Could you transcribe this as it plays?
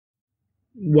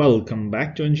Welcome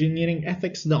back to Engineering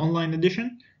Ethics, the online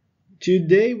edition.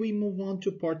 Today we move on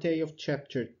to part A of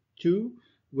chapter 2,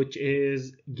 which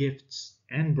is gifts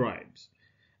and bribes.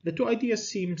 The two ideas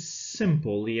seem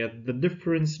simple, yet the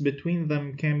difference between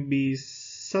them can be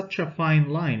such a fine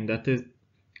line that it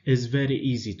is very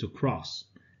easy to cross.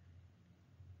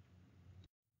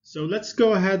 So let's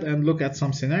go ahead and look at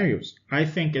some scenarios. I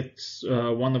think it's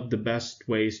one of the best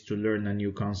ways to learn a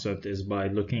new concept is by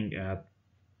looking at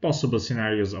possible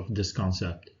scenarios of this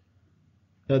concept.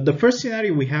 The first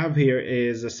scenario we have here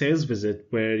is a sales visit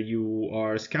where you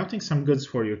are scouting some goods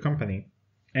for your company.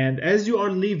 And as you are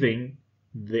leaving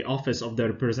the office of the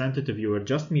representative you were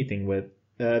just meeting with,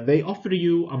 they offer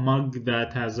you a mug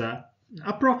that has an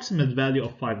approximate value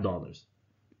of $5.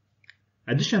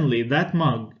 Additionally, that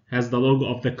mug has the logo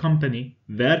of the company,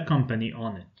 their company,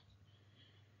 on it.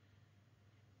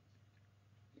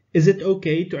 Is it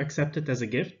okay to accept it as a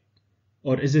gift?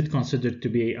 Or is it considered to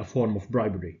be a form of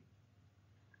bribery?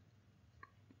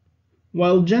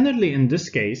 Well, generally in this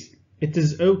case, it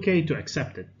is okay to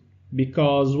accept it,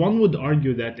 because one would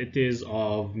argue that it is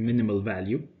of minimal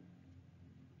value.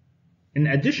 In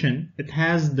addition, it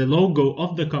has the logo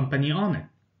of the company on it.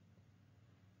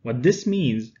 What this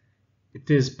means, it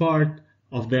is part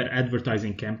of their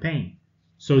advertising campaign,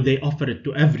 so they offer it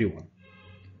to everyone.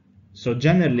 So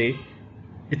generally,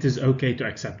 it is okay to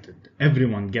accept it.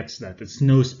 Everyone gets that. It's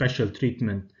no special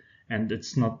treatment and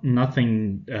it's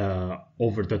nothing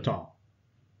over the top.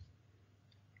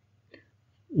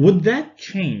 Would that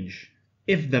change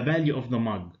if the value of the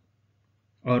mug,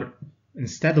 or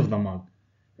instead of the mug,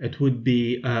 it would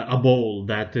be a bowl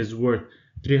that is worth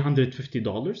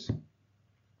 $350,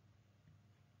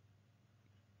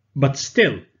 but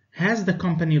still has the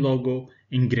company logo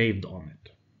engraved on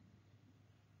it?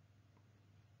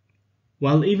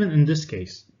 Well, even in this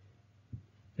case,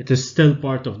 it is still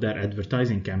part of their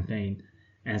advertising campaign,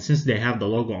 and since they have the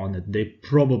logo on it, they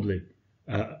probably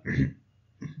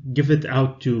give it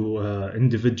out to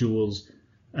individuals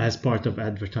as part of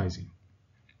advertising.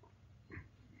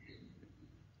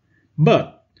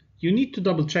 But you need to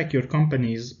double check your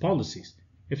company's policies.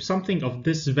 If something of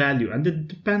this value, and it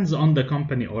depends on the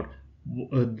company or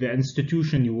the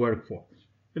institution you work for,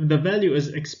 if the value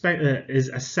is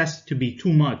assessed to be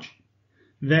too much,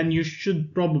 then you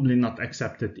should probably not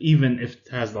accept it, even if it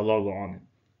has the logo on it.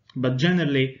 But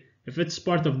generally, if it's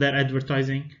part of their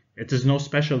advertising, it is no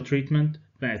special treatment,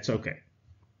 then it's okay.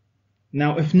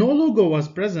 Now, if no logo was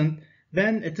present,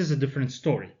 then it is a different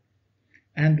story.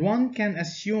 And one can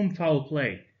assume foul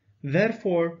play.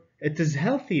 Therefore, it is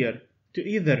healthier to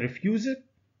either refuse it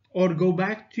or go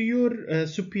back to your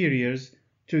superiors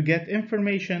to get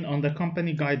information on the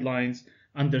company guidelines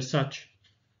under such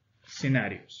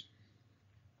scenarios.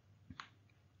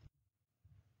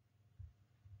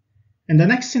 In the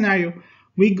next scenario,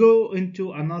 we go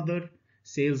into another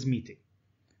sales meeting,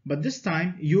 but this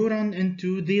time you run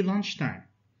into the lunchtime.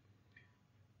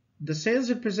 The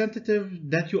sales representative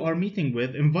that you are meeting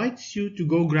with invites you to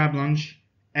go grab lunch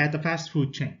at a fast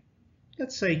food chain.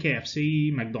 Let's say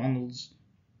KFC, McDonald's.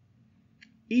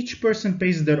 Each person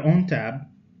pays their own tab.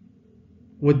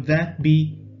 Would that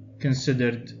be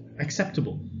considered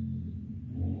acceptable?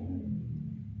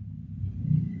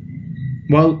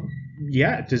 Well,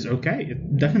 yeah, it is okay,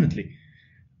 definitely.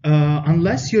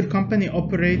 Unless your company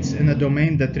operates in a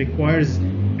domain that requires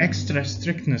extra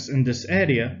strictness in this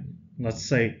area, let's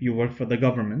say you work for the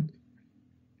government.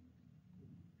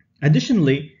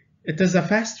 Additionally, it is a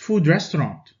fast food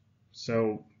restaurant,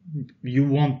 so you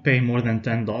won't pay more than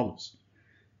 $10.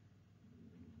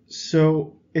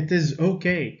 So it is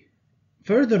okay.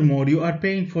 Furthermore, you are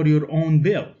paying for your own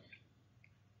bill.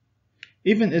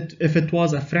 Even if it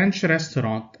was a French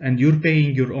restaurant and you're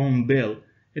paying your own bill,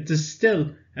 it is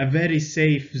still a very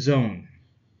safe zone.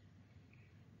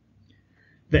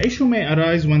 The issue may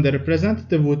arise when the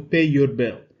representative would pay your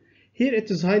bill. Here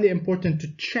it is highly important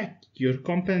to check your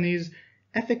company's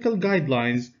ethical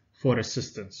guidelines for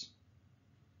assistance.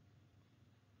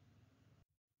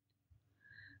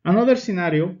 Another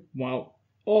scenario, while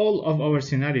all of our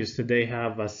scenarios today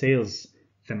have a sales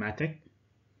thematic,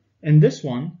 in this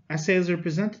one, a sales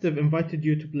representative invited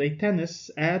you to play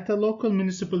tennis at a local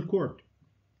municipal court.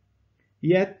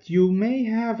 Yet you may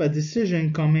have a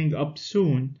decision coming up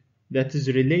soon that is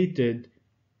related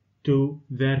to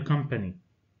their company.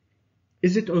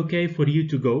 Is it okay for you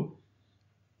to go?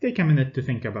 Take a minute to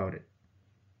think about it.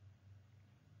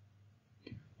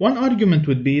 One argument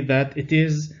would be that it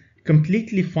is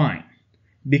completely fine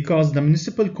because the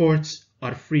municipal courts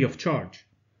are free of charge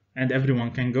and everyone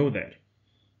can go there.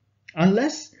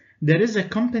 Unless there is a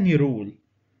company rule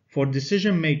for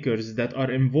decision makers that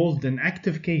are involved in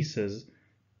active cases,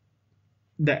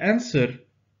 the answer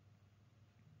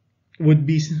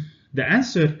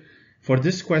for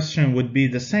this question would be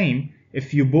the same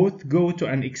if you both go to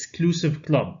an exclusive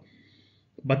club,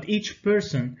 but each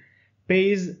person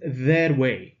pays their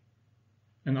way.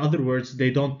 In other words,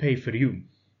 they don't pay for you.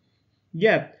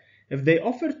 Yet, if they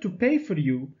offer to pay for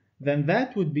you, then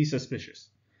that would be suspicious.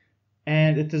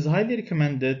 And it is highly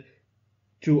recommended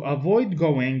to avoid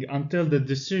going until the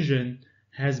decision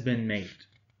has been made.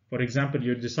 For example,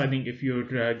 you're deciding if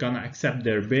you're gonna accept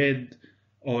their bid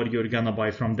or you're gonna buy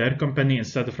from their company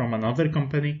instead of from another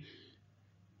company.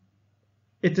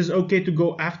 It is okay to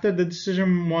go after the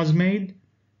decision was made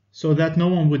so that no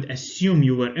one would assume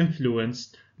you were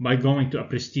influenced by going to a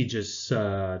prestigious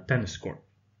tennis court.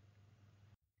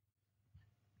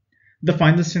 The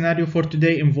final scenario for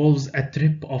today involves a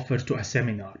trip offer to a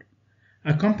seminar.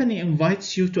 A company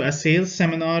invites you to a sales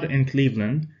seminar in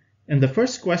Cleveland. In the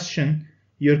first question,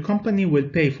 your company will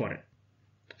pay for it.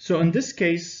 So in this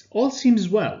case, all seems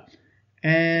well,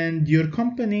 and your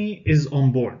company is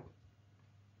on board.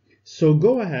 So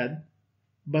go ahead,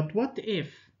 but what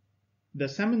if the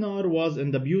seminar was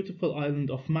in the beautiful island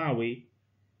of Maui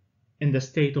in the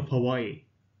state of Hawaii?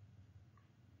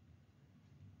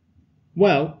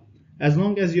 Well, as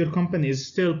long as your company is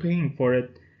still paying for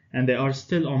it and they are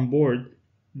still on board,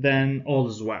 then all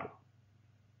is well.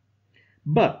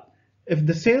 But if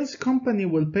the sales company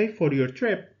will pay for your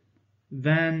trip,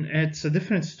 then it's a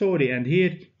different story, and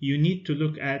here you need to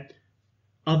look at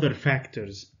other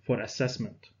factors for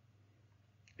assessment.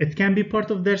 It can be part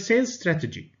of their sales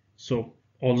strategy, so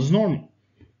all is normal.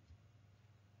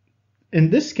 In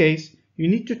this case, you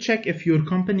need to check if your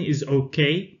company is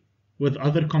okay with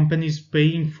other companies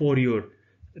paying for your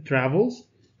travels.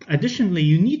 Additionally,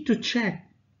 you need to check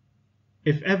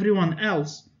if everyone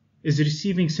else is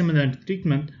receiving similar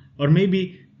treatment, or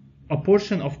maybe a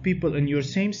portion of people in your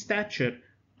same stature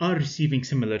are receiving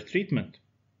similar treatment.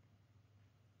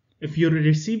 If you're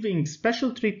receiving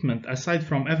special treatment aside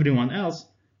from everyone else,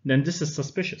 then this is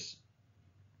suspicious.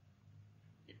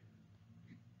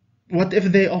 What if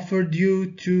they offered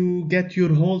you to get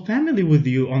your whole family with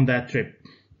you on that trip?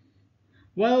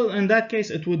 Well, in that case,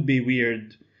 it would be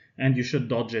weird and you should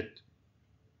dodge it.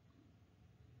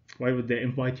 Why would they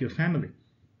invite your family?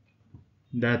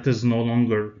 That is no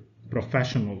longer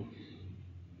professional.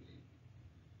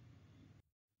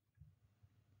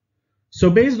 So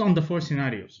based on the 4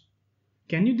 scenarios,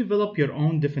 can you develop your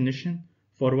own definition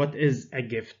for what is a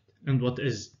gift and what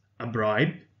is a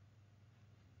bribe?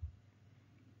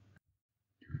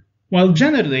 Well,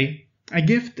 generally, a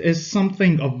gift is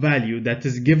something of value that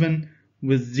is given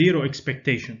with zero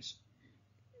expectations,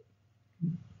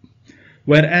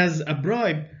 whereas a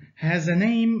bribe has an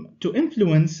aim to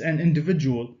influence an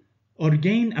individual or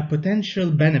gain a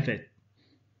potential benefit.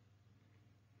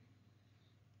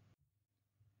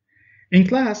 In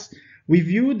class, we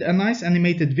viewed a nice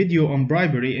animated video on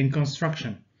bribery in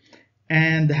construction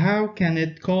and how can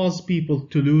it cause people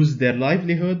to lose their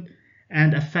livelihood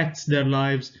and affects their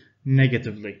lives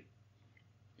negatively.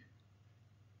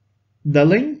 The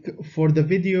link for the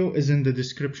video is in the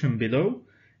description below,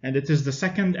 and it is the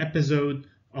 2nd episode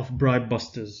of Bribe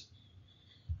Busters.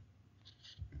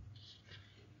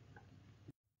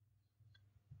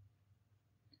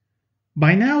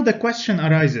 By now the question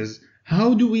arises,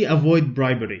 how do we avoid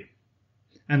bribery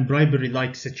and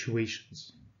bribery-like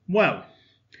situations? Well,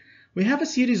 we have a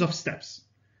series of steps.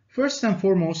 First and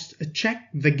foremost, check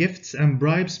the gifts and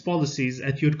bribes policies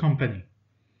at your company.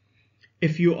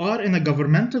 If you are in a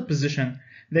governmental position,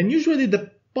 then usually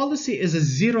the policy is a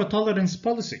zero-tolerance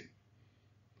policy.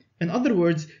 In other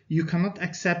words, you cannot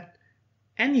accept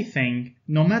anything,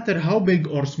 no matter how big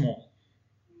or small.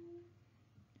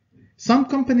 Some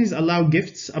companies allow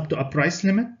gifts up to a price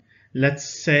limit,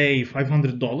 let's say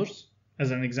 $500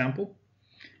 as an example,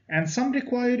 and some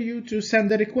require you to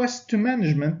send a request to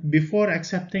management before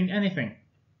accepting anything.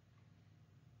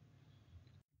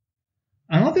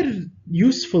 Another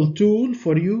useful tool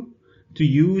for you to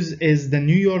use is the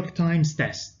New York Times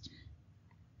test,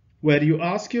 where you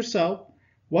ask yourself,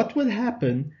 what will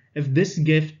happen if this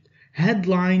gift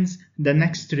headlines the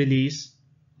next release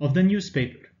of the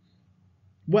newspaper?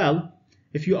 Well,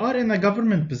 if you are in a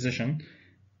government position,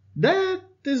 that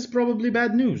is probably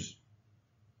bad news,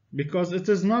 because it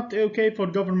is not okay for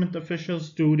government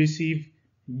officials to receive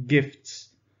gifts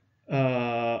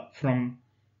from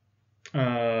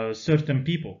certain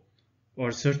people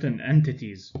or certain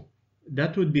entities.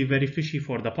 That would be very fishy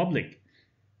for the public.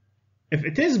 If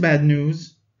it is bad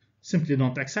news, simply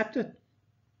don't accept it.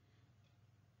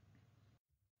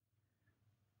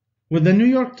 With the New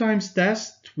York Times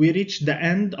test, we reached the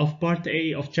end of Part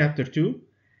A of Chapter 2,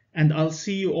 and I'll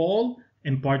see you all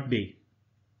in Part B.